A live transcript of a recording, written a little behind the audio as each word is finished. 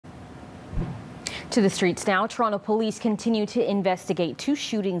To the streets now. Toronto police continue to investigate two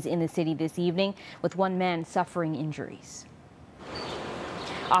shootings in the city this evening, with one man suffering injuries.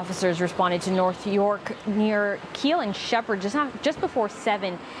 Officers responded to North York near Keele and Shepherd just before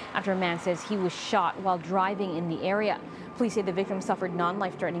 7 after a man says he was shot while driving in the area. Police say the victim suffered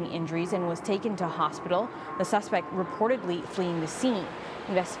non-life-threatening injuries and was taken to hospital. The suspect reportedly fleeing the scene.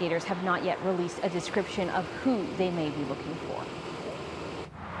 Investigators have not yet released a description of who they may be looking for.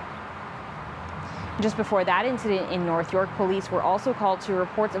 Just before that incident in North York, police were also called to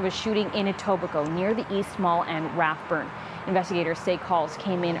reports of a shooting in Etobicoke near the East Mall and Rathburn. Investigators say calls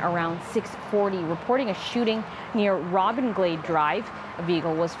came in around 6:40, reporting a shooting near Robin Glade Drive. A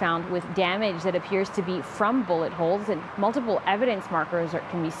vehicle was found with damage that appears to be from bullet holes, and multiple evidence markers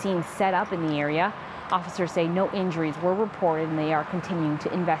can be seen set up in the area. Officers say no injuries were reported and they are continuing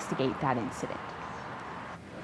to investigate that incident.